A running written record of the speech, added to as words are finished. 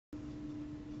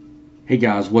Hey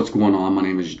guys, what's going on? My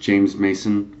name is James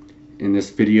Mason. In this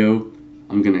video,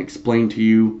 I'm going to explain to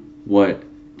you what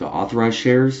the authorized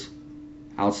shares,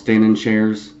 outstanding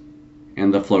shares,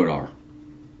 and the float are.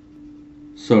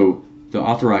 So, the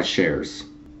authorized shares.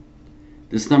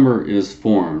 This number is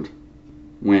formed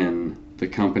when the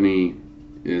company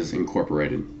is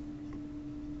incorporated.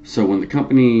 So when the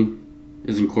company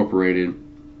is incorporated,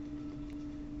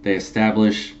 they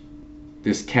establish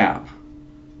this cap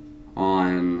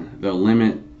on the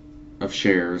limit of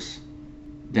shares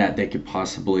that they could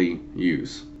possibly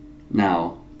use.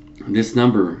 Now, this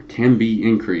number can be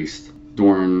increased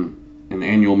during an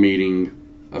annual meeting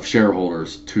of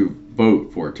shareholders to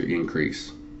vote for it to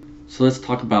increase. So let's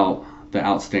talk about the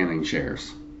outstanding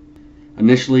shares.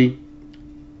 Initially,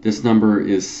 this number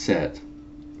is set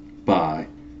by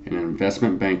an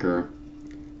investment banker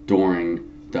during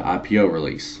the IPO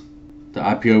release. The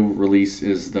IPO release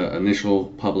is the initial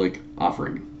public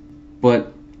offering.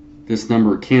 But this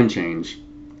number can change,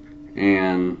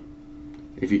 and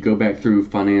if you go back through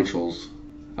financials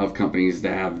of companies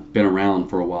that have been around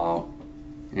for a while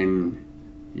and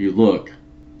you look,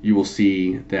 you will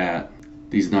see that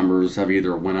these numbers have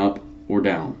either went up or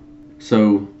down.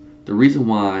 So the reason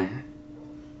why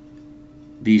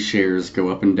these shares go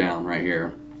up and down right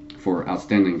here for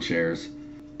outstanding shares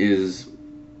is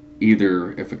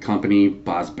either if a company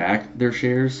buys back their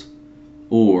shares,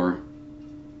 or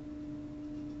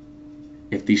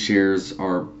if these shares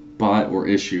are bought or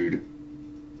issued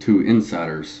to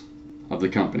insiders of the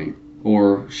company,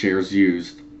 or shares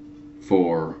used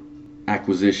for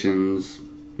acquisitions,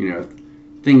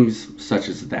 things such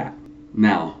as that.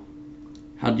 Now,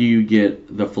 how do you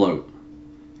get the float?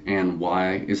 And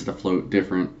why is the float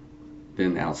different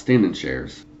than the outstanding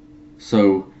shares?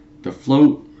 So the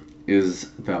float is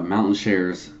the amount of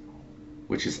shares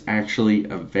which is actually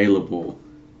available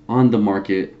on the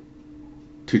market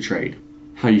to trade.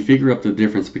 How you figure out the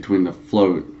difference between the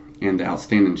float and the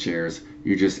outstanding shares,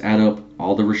 you just add up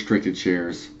all the restricted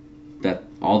shares that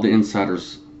all the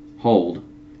insiders hold,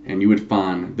 and you would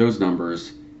find those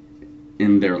numbers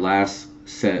in their last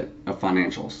set of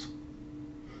financials.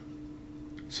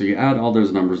 So you add all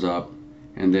those numbers up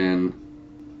and then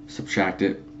subtract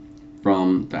it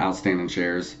from the outstanding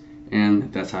shares,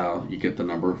 and that's how you get the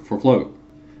number for float.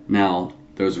 Now,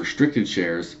 those restricted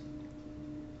shares,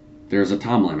 there's a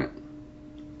time limit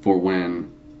for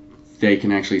when they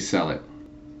can actually sell it.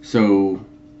 So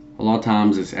a lot of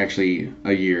times it's actually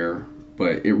a year,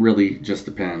 but it really just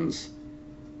depends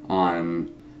on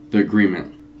the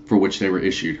agreement for which they were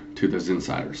issued to those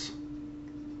insiders.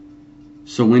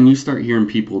 So when you start hearing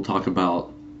people talk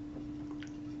about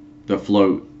the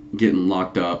float getting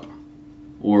locked up,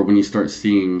 or when you start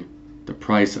seeing the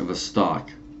price of a stock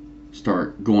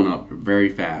start going up very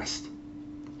fast,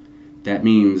 that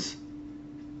means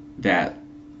that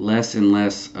less and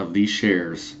less of these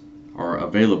shares are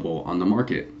available on the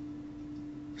market.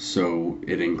 So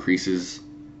it increases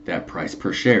that price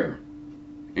per share.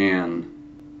 And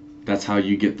that's how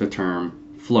you get the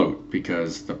term float,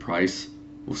 because the price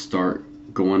will start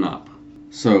going up.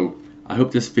 So I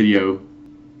hope this video,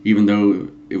 even though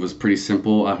it was pretty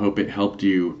simple, I hope it helped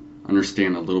you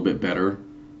understand a little bit better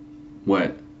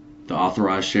what the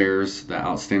authorized shares, the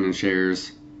outstanding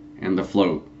shares, and the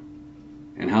float,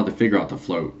 and how to figure out the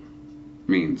float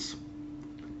means.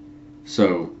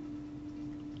 So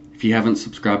if you haven't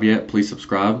subscribed yet, please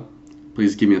subscribe.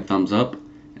 Please give me a thumbs up,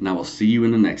 and I will see you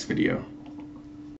in the next video.